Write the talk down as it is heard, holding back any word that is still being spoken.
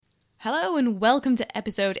Hello and welcome to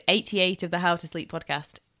episode 88 of the How to Sleep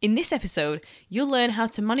podcast. In this episode, you'll learn how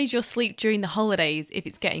to manage your sleep during the holidays if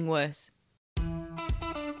it's getting worse.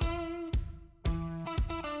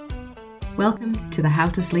 Welcome to the How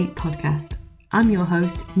to Sleep podcast. I'm your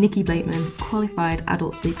host, Nikki Blakeman, qualified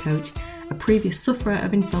adult sleep coach, a previous sufferer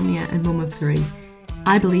of insomnia and mum of three.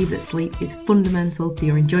 I believe that sleep is fundamental to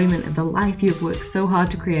your enjoyment of the life you have worked so hard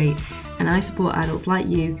to create, and I support adults like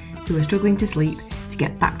you who are struggling to sleep to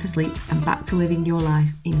get back to sleep and back to living your life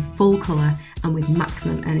in full colour and with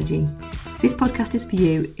maximum energy. This podcast is for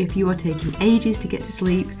you if you are taking ages to get to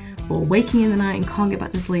sleep, or waking in the night and can't get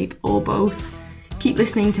back to sleep, or both. Keep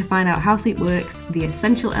listening to find out how sleep works, the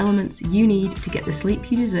essential elements you need to get the sleep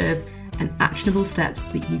you deserve, and actionable steps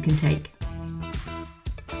that you can take.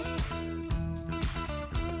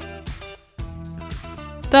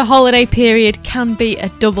 The holiday period can be a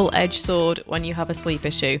double-edged sword when you have a sleep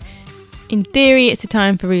issue. In theory, it's a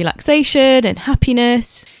time for relaxation and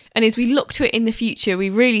happiness. And as we look to it in the future, we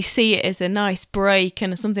really see it as a nice break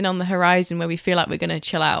and something on the horizon where we feel like we're going to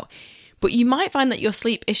chill out. But you might find that your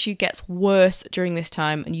sleep issue gets worse during this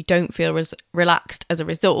time and you don't feel relaxed as a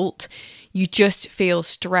result. You just feel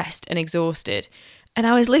stressed and exhausted. And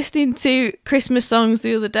I was listening to Christmas songs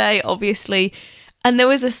the other day, obviously, and there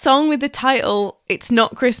was a song with the title, It's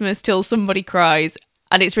Not Christmas Till Somebody Cries.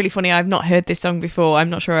 And it's really funny, I've not heard this song before. I'm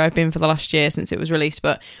not sure I've been for the last year since it was released.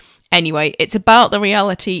 But anyway, it's about the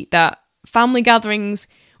reality that family gatherings,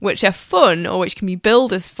 which are fun or which can be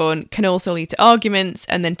billed as fun, can also lead to arguments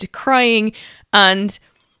and then to crying. And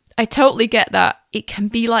I totally get that. It can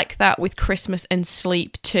be like that with Christmas and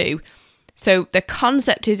sleep too. So the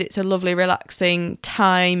concept is it's a lovely, relaxing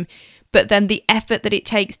time, but then the effort that it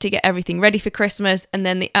takes to get everything ready for Christmas and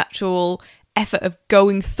then the actual effort of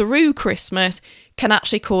going through Christmas can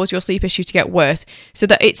actually cause your sleep issue to get worse. So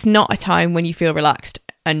that it's not a time when you feel relaxed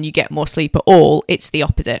and you get more sleep at all. It's the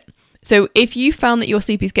opposite. So if you found that your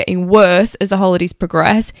sleep is getting worse as the holidays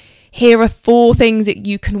progress, here are 4 things that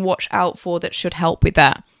you can watch out for that should help with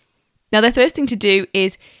that. Now, the first thing to do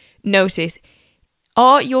is notice,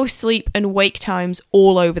 are your sleep and wake times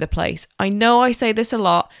all over the place? I know I say this a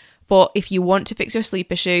lot, but if you want to fix your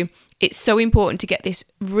sleep issue, it's so important to get this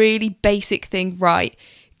really basic thing right.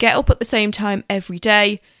 Get up at the same time every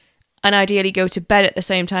day, and ideally go to bed at the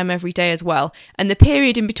same time every day as well. And the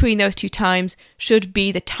period in between those 2 times should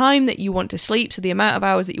be the time that you want to sleep, so the amount of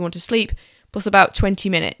hours that you want to sleep, plus about 20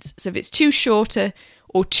 minutes. So if it's too shorter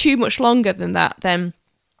or too much longer than that, then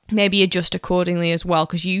maybe adjust accordingly as well,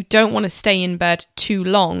 because you don't want to stay in bed too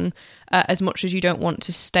long as much as you don't want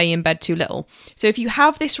to stay in bed too little. So if you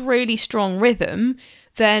have this really strong rhythm,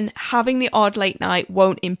 then having the odd late night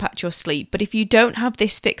won't impact your sleep. But if you don't have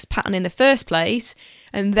this fixed pattern in the first place,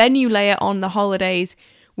 and then you layer on the holidays,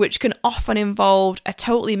 which can often involve a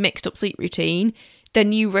totally mixed up sleep routine,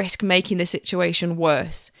 then you risk making the situation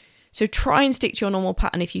worse. So try and stick to your normal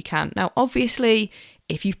pattern if you can. Now, obviously,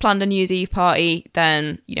 if you've planned a New Year's Eve party,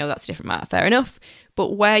 then, that's a different matter, fair enough.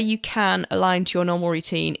 But where you can align to your normal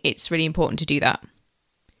routine, it's really important to do that.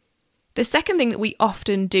 The second thing that we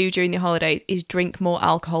often do during the holidays is drink more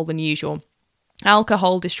alcohol than usual.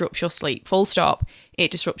 Alcohol disrupts your sleep, full stop.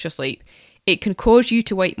 It disrupts your sleep. It can cause you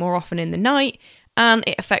to wake more often in the night, and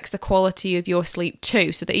it affects the quality of your sleep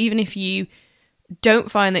too. So that even if you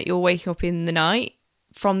don't find that you're waking up in the night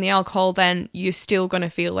from the alcohol, then you're still going to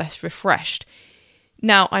feel less refreshed.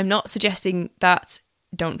 Now, I'm not suggesting that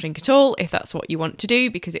don't drink at all if that's what you want to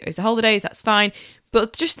do, because it is the holidays, that's fine.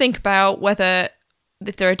 But just think about whether,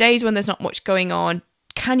 if there are days when there's not much going on,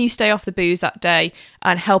 can you stay off the booze that day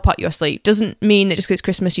and help out your sleep? Doesn't mean that just because it's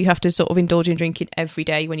Christmas you have to sort of indulge in drinking every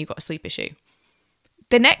day when you've got a sleep issue.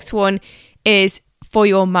 The next one is for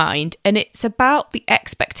your mind, and it's about the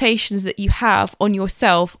expectations that you have on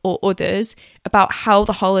yourself or others about how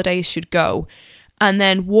the holidays should go, and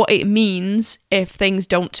then what it means if things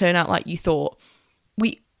don't turn out like you thought.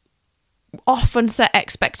 We often set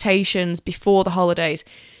expectations before the holidays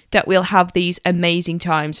that we'll have these amazing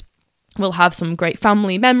times. We'll have some great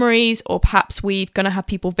family memories, or perhaps we're going to have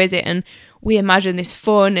people visit and we imagine this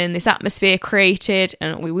fun and this atmosphere created,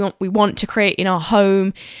 and we want to create in our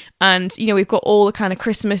home. And, we've got all the kind of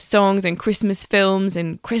Christmas songs and Christmas films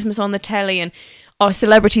and Christmas on the telly, and our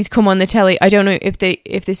celebrities come on the telly. I don't know if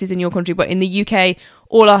this is in your country, but in the UK,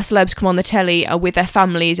 all our celebs come on the telly with their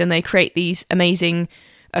families, and they create these amazing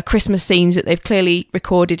Christmas scenes that they've clearly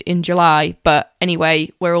recorded in July. But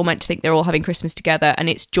anyway, we're all meant to think they're all having Christmas together, and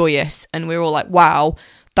it's joyous, and we're all like, wow,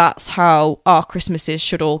 that's how our Christmases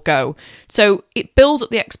should all go. So it builds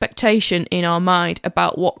up the expectation in our mind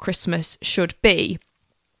about what Christmas should be.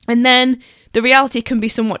 And then the reality can be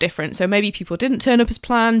somewhat different. So maybe people didn't turn up as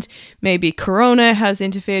planned. Maybe Corona has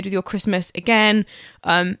interfered with your Christmas again.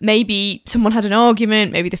 Maybe someone had an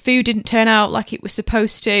argument. Maybe the food didn't turn out like it was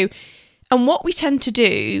supposed to. And what we tend to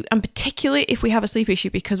do, and particularly if we have a sleep issue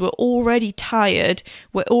because we're already tired,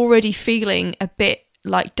 we're already feeling a bit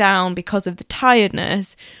like down because of the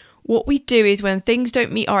tiredness, what we do is when things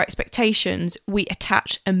don't meet our expectations, we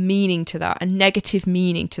attach a meaning to that, a negative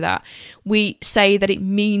meaning to that. We say that it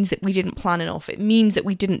means that we didn't plan enough. It means that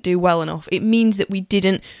we didn't do well enough. It means that we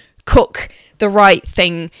didn't cook the right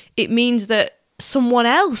thing. It means that someone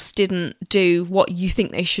else didn't do what you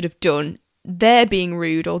think they should have done. They're being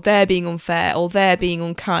rude, or they're being unfair, or they're being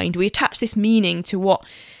unkind. We attach this meaning to what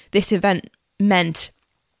this event meant.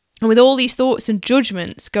 And with all these thoughts and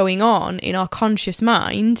judgments going on in our conscious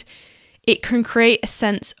mind, it can create a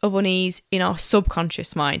sense of unease in our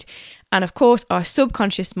subconscious mind. And of course, our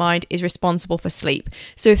subconscious mind is responsible for sleep.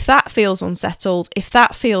 So if that feels unsettled, if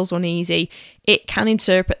that feels uneasy, it can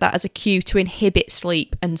interpret that as a cue to inhibit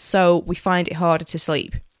sleep. And so we find it harder to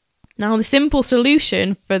sleep. Now, the simple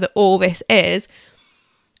solution for all this is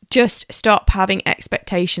just stop having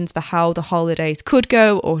expectations for how the holidays could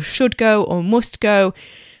go or should go or must go.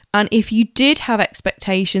 And if you did have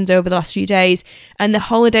expectations over the last few days and the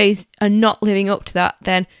holidays are not living up to that,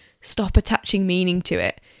 then stop attaching meaning to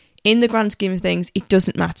it. In the grand scheme of things, it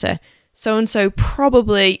doesn't matter. So-and-so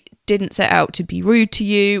probably didn't set out to be rude to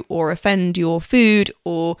you or offend your food,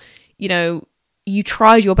 or, you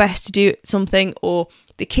tried your best to do something, or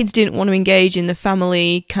the kids didn't want to engage in the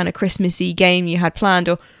family kind of Christmassy game you had planned,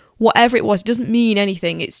 or whatever it was. It doesn't mean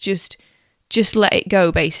anything. It's just let it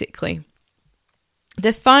go, basically.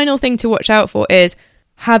 The final thing to watch out for is,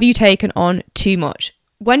 have you taken on too much?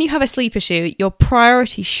 When you have a sleep issue, your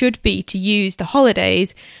priority should be to use the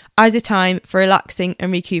holidays as a time for relaxing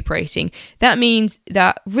and recuperating. That means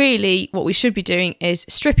that really what we should be doing is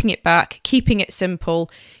stripping it back, keeping it simple,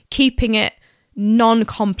 keeping it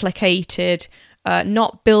non-complicated,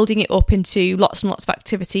 not building it up into lots and lots of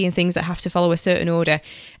activity and things that have to follow a certain order.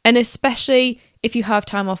 And especially if you have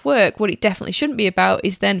time off work, what it definitely shouldn't be about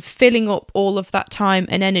is then filling up all of that time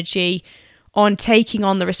and energy on taking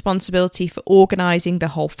on the responsibility for organising the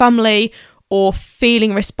whole family, or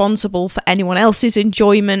feeling responsible for anyone else's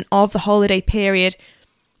enjoyment of the holiday period.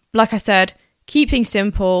 Like I said, keep things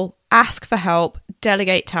simple, ask for help,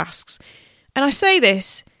 delegate tasks. And I say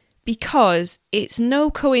this because it's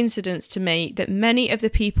no coincidence to me that many of the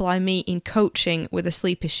people I meet in coaching with a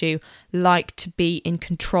sleep issue like to be in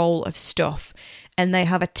control of stuff, and they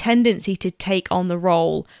have a tendency to take on the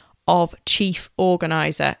role of chief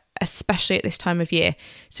organiser, especially at this time of year.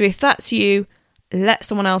 So if that's you, let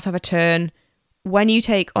someone else have a turn. When you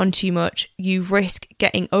take on too much, you risk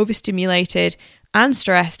getting overstimulated and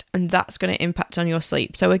stressed, and that's going to impact on your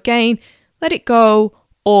sleep. So again, let it go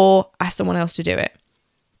or ask someone else to do it.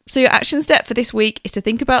 So your action step for this week is to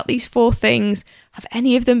think about these 4 things. Have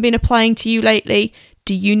any of them been applying to you lately?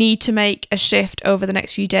 Do you need to make a shift over the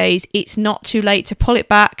next few days? It's not too late to pull it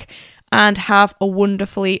back and have a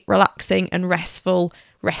wonderfully relaxing and restful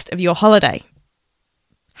rest of your holiday.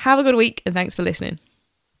 Have a good week, and thanks for listening.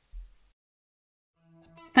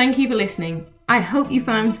 Thank you for listening. I hope you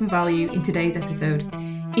found some value in today's episode.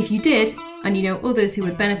 If you did, and you know others who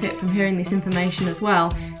would benefit from hearing this information as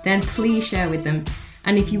well, then please share with them.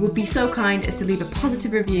 And if you would be so kind as to leave a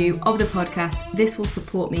positive review of the podcast, this will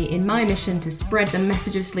support me in my mission to spread the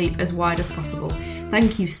message of sleep as wide as possible.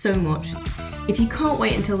 Thank you so much. If you can't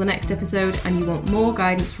wait until the next episode and you want more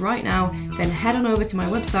guidance right now, then head on over to my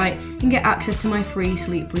website and get access to my free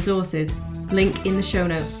sleep resources. Link in the show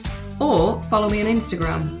notes. Or follow me on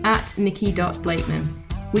Instagram @nikki.blakeman.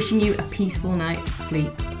 Wishing you a peaceful night's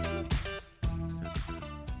sleep.